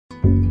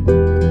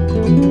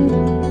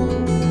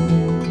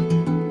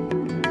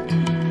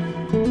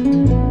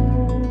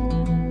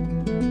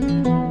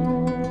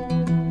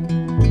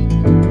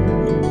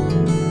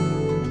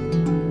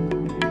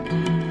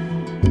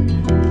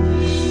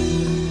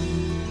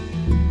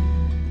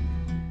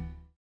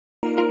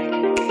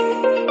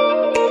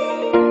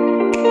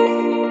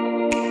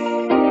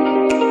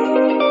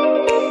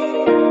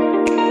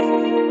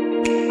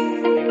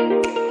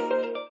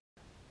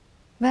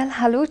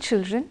Hello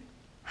children,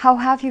 how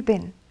have you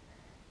been?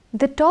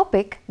 The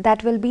topic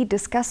that will be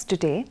discussed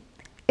today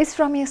is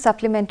from your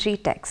supplementary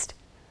text,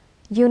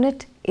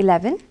 Unit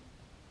 11,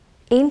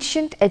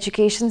 Ancient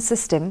Education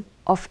System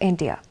of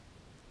India.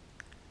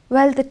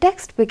 Well, the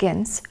text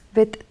begins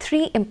with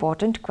three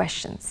important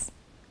questions.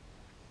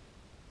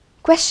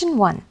 Question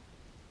 1.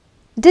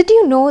 Did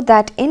you know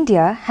that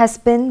India has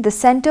been the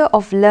center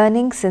of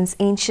learning since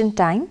ancient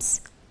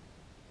times?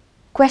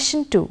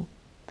 Question 2.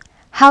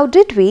 How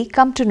did we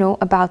come to know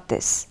about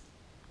this?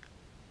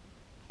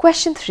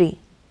 Question 3.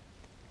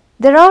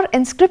 There are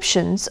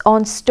inscriptions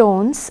on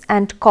stones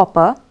and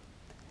copper,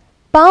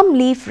 palm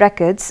leaf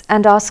records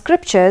and our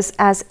scriptures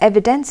as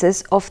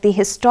evidences of the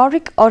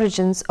historic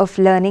origins of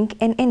learning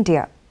in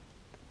India.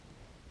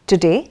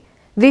 Today,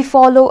 we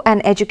follow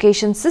an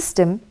education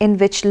system in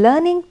which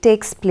learning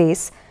takes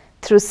place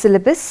through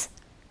syllabus,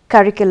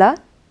 curricula,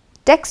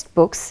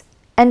 textbooks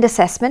and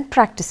assessment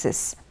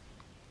practices.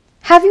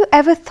 Have you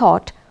ever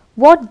thought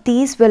what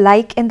these were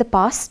like in the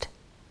past?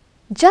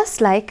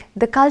 Just like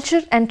the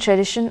culture and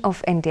tradition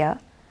of India,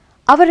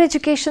 our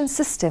education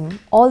system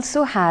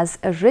also has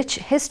a rich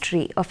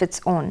history of its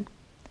own.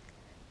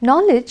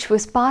 Knowledge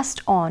was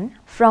passed on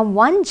from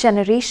one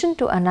generation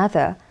to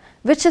another,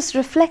 which is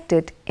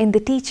reflected in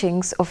the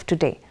teachings of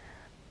today.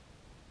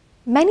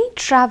 Many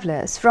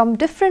travelers from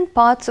different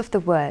parts of the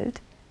world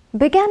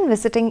began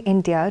visiting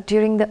India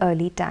during the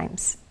early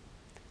times.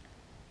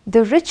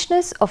 The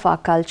richness of our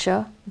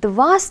culture, the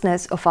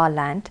vastness of our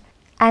land,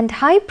 and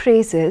high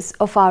praises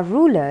of our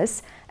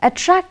rulers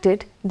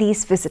attracted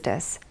these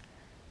visitors.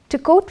 To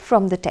quote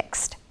from the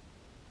text,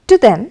 to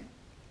them,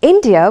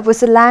 India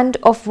was a land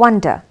of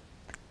wonder,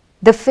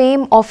 the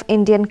fame of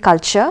Indian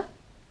culture,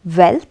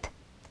 wealth,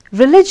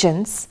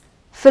 religions,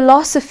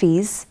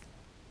 philosophies,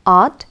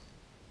 art,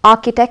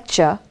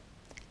 architecture,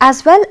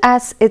 as well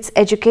as its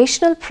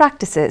educational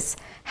practices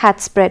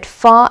had spread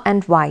far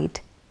and wide.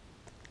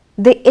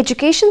 The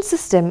education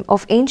system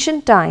of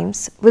ancient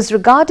times was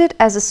regarded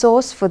as a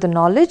source for the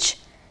knowledge,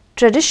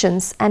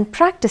 traditions and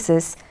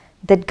practices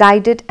that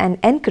guided and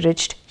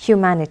encouraged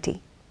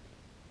humanity.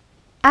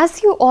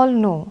 As you all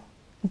know,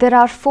 there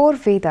are 4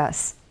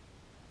 Vedas: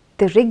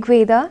 the Rig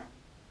Veda,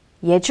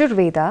 Yajur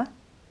Veda,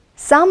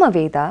 Sama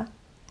Veda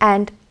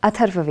and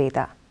Atharva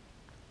Veda.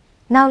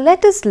 Now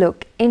let us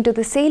look into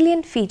the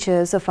salient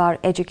features of our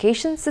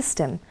education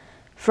system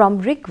from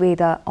Rig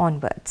Veda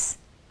onwards.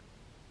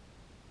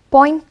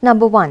 Point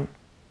number 1.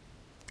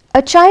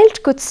 A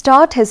child could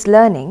start his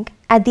learning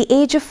at the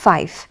age of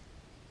 5.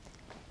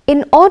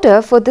 In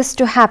order for this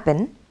to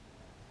happen,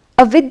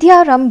 a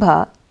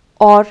Vidyarambha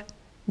or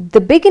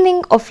the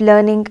beginning of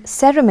learning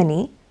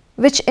ceremony,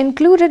 which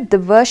included the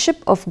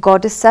worship of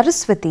Goddess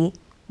Saraswati,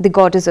 the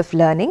goddess of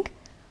learning,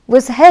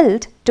 was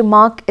held to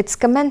mark its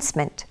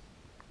commencement.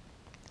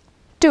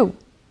 2.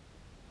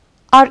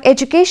 Our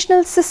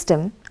educational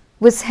system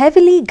was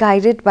heavily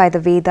guided by the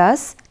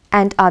Vedas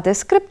and other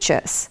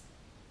scriptures.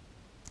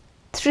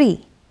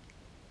 3.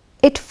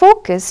 It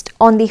focused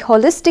on the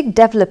holistic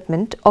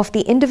development of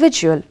the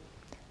individual,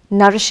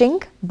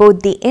 nourishing both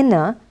the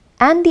inner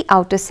and the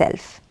outer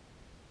self.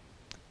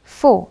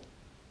 4.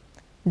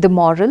 The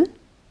moral,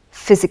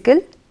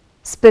 physical,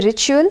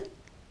 spiritual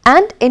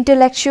and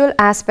intellectual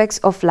aspects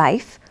of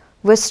life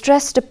were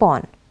stressed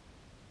upon.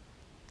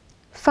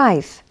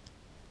 5.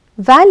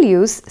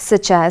 Values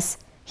such as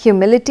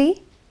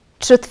humility,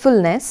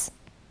 truthfulness,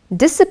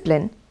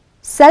 discipline,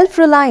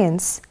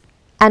 self-reliance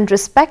and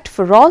respect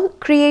for all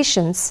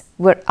creations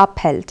were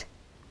upheld.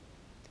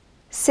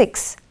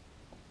 6.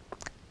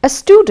 A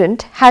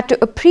student had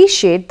to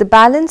appreciate the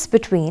balance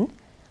between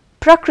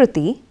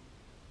Prakriti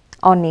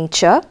or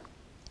nature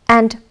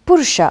and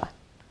Purusha,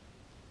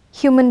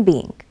 human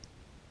being.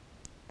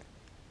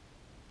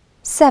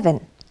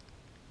 7.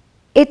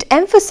 It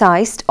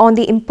emphasized on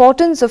the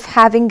importance of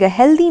having a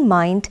healthy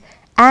mind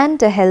and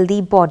a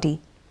healthy body.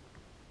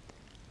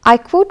 I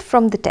quote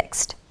from the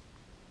text.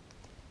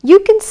 You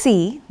can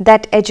see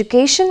that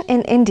education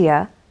in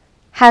India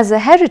has a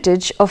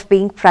heritage of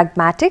being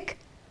pragmatic,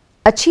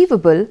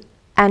 achievable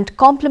and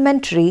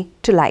complementary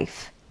to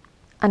life.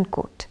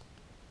 Unquote.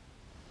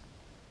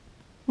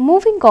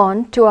 Moving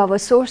on to our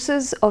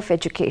sources of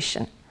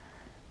education.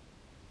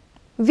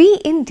 We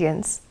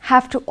Indians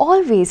have to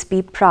always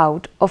be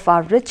proud of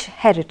our rich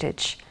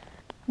heritage,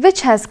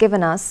 which has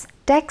given us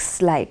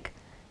texts like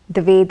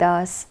the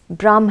Vedas,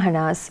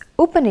 Brahmanas,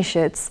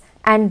 Upanishads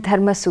and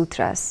Dharma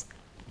Sutras.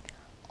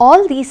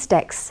 All these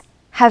texts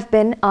have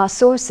been our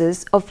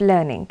sources of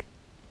learning.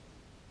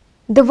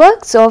 The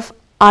works of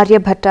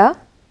Aryabhatta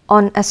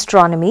on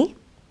astronomy,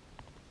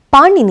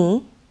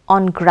 Panini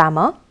on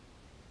grammar,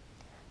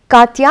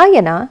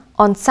 Katyayana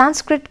on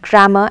Sanskrit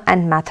grammar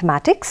and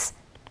mathematics,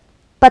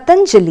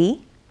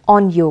 Patanjali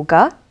on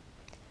yoga,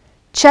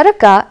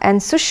 Charaka and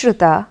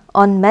Sushruta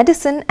on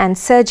medicine and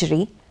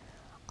surgery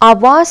are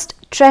vast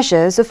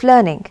treasures of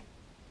learning.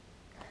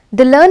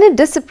 The learned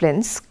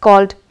disciplines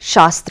called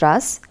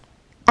Shastras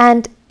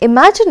and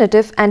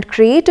imaginative and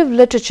creative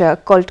literature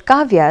called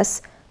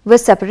Kavyas were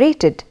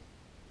separated.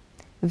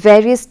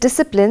 various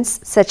disciplines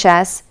such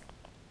as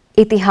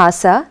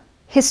Itihasa,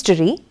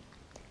 history,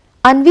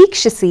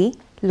 Anvikshasi,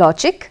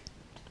 logic,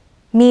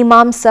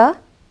 Mimamsa,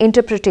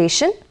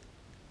 interpretation,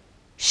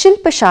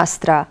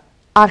 Shilpashastra,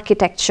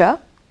 architecture,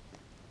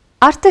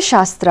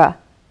 Arthashastra,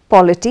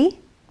 polity,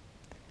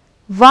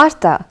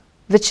 Varta,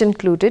 which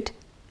included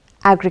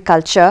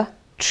agriculture,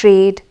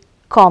 trade,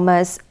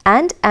 commerce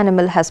and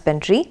animal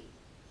husbandry,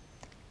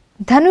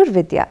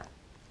 Dhanurvidya,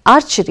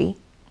 archery,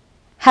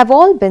 have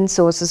all been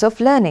sources of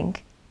learning.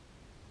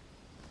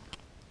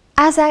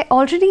 As I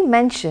already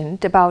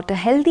mentioned about a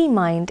healthy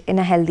mind in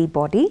a healthy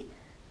body,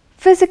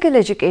 physical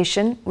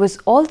education was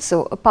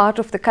also a part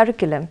of the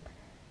curriculum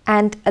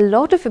and a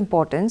lot of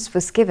importance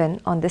was given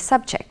on this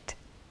subject.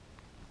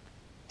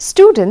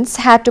 Students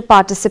had to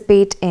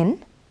participate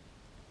in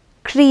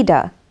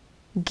Krida,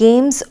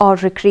 games or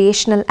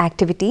recreational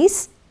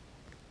activities,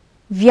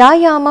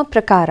 Vyayama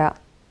Prakara,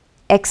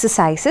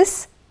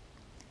 exercises,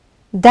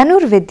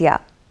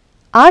 Dhanurvidya,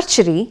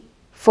 archery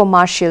for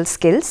martial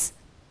skills,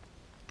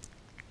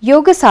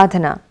 Yoga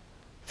Sadhana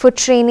for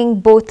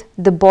training both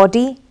the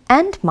body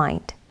and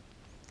mind.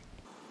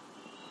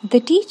 The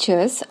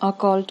teachers are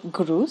called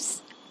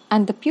gurus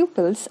and the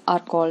pupils are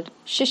called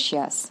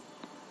shishyas.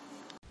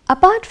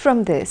 Apart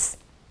from this,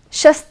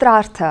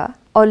 Shastrartha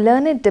or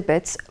learned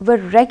debates were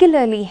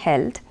regularly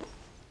held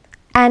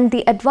and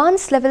the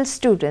advanced level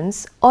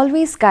students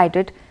always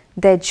guided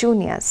their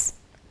juniors.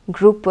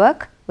 Group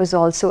work was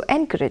also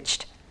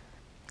encouraged.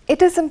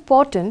 It is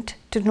important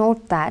to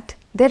note that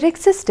there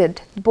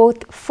existed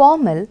both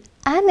formal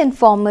and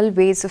informal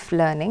ways of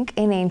learning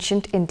in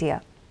ancient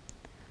India.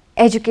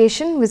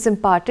 Education was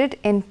imparted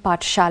in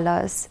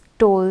pathshalas,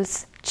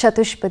 tolls,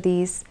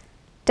 chatushpadis,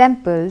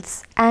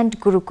 temples and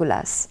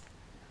gurukulas.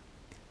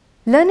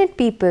 Learned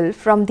people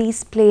from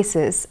these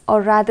places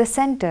or rather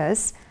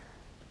centers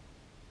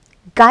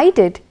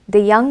guided the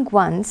young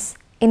ones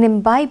in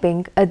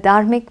imbibing a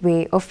dharmic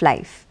way of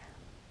life.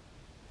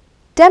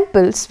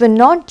 Temples were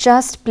not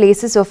just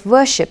places of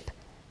worship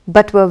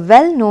but were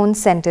well-known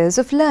centers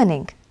of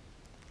learning.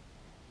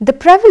 The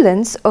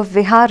prevalence of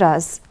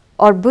viharas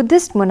or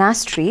Buddhist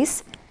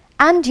monasteries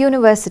and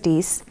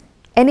universities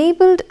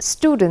enabled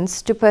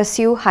students to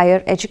pursue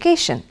higher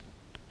education.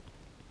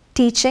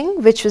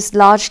 Teaching, which was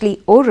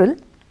largely oral,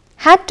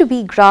 had to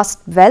be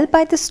grasped well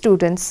by the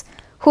students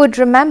who would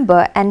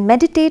remember and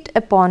meditate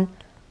upon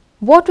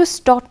what was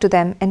taught to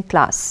them in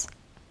class.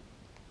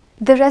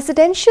 The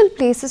residential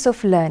places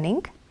of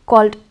learning,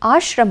 called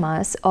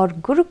ashramas or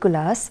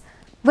gurukulas,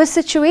 were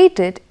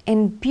situated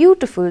in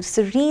beautiful,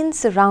 serene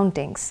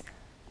surroundings.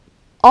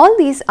 All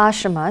these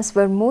ashramas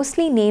were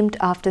mostly named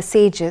after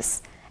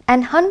sages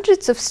and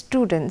hundreds of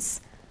students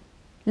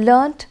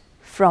learnt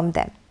from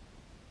them.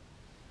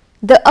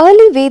 The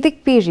early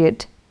Vedic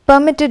period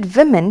permitted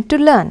women to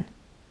learn.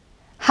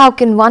 How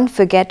can one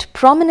forget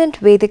prominent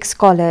Vedic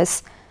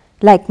scholars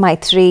like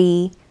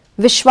Maitreyi,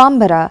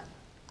 Vishwambara,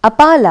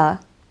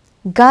 Apala,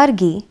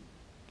 Gargi,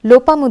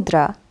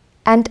 Lopamudra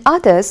and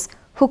others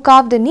who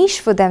carved a niche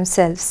for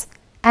themselves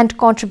and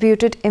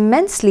contributed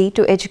immensely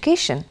to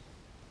education.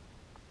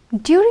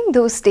 During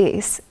those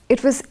days,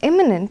 it was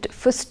imminent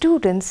for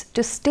students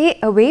to stay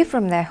away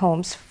from their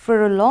homes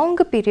for a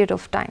longer period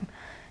of time,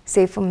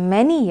 say for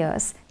many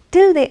years,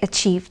 till they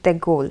achieved their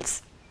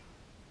goals.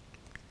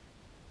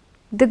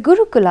 The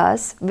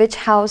Gurukulas, which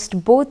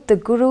housed both the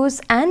Gurus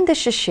and the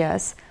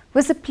Shishyas,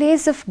 was a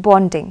place of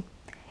bonding.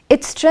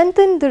 It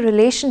strengthened the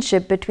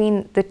relationship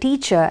between the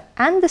teacher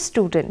and the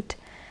student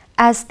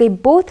as they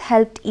both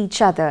helped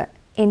each other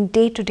in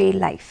day-to-day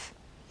life.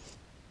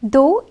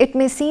 Though it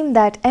may seem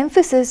that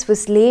emphasis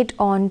was laid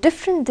on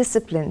different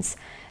disciplines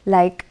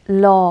like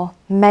law,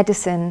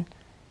 medicine,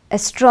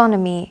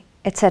 astronomy,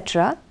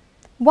 etc.,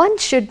 one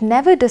should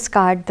never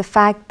discard the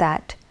fact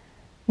that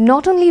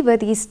not only were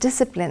these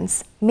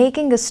disciplines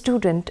making a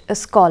student a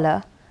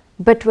scholar,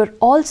 but were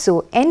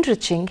also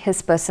enriching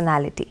his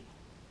personality.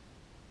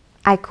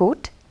 I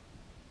quote,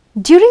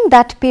 "During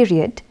that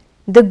period,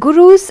 the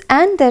Gurus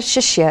and their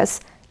Shishyas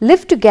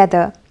lived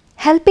together,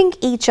 helping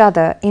each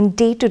other in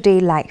day-to-day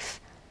life.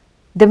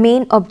 The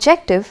main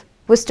objective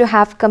was to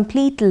have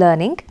complete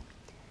learning,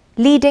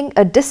 leading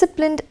a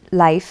disciplined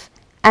life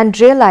and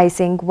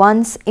realizing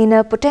one's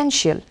inner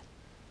potential.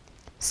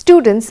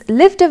 Students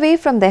lived away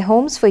from their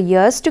homes for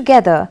years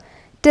together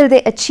till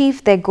they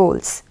achieved their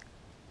goals.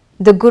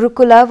 The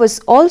Gurukula was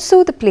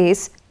also the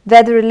place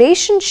where the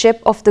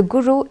relationship of the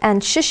Guru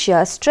and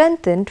Shishya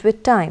strengthened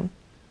with time.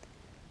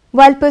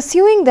 While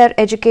pursuing their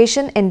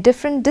education in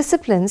different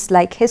disciplines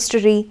like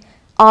history,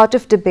 art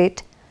of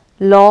debate,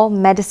 law,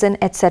 medicine,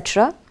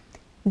 etc.,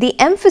 the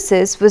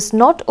emphasis was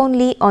not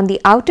only on the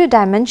outer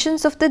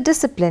dimensions of the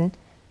discipline,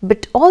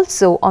 but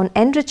also on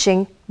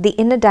enriching the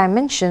inner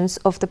dimensions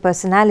of the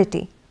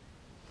personality."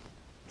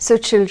 So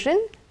children,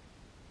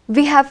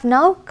 we have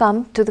now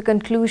come to the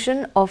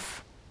conclusion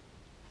of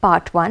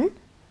part 1.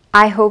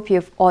 I hope you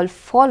have all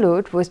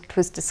followed what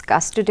was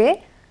discussed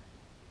today.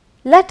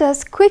 Let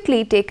us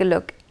quickly take a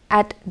look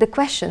at the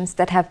questions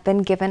that have been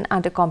given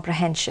under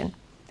comprehension.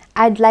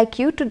 I'd like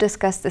you to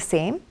discuss the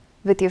same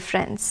with your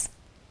friends.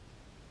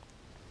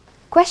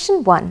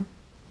 Question 1.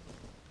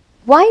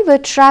 Why were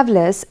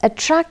travelers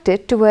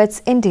attracted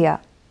towards India?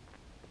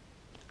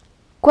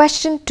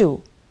 Question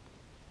 2.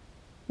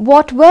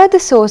 What were the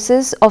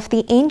sources of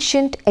the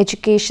ancient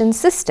education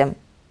system?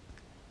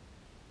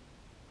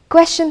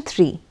 Question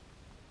 3.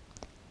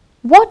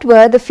 What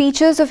were the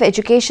features of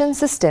education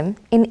system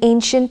in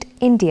ancient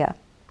India?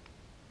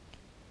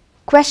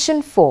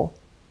 Question 4.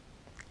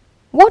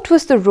 What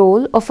was the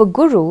role of a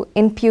guru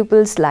in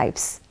pupils'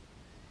 lives?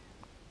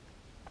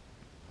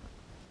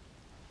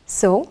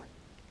 So,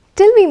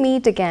 till we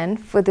meet again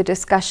for the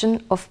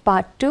discussion of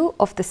part 2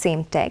 of the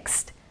same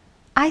text,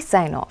 I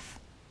sign off.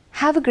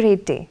 Have a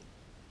great day.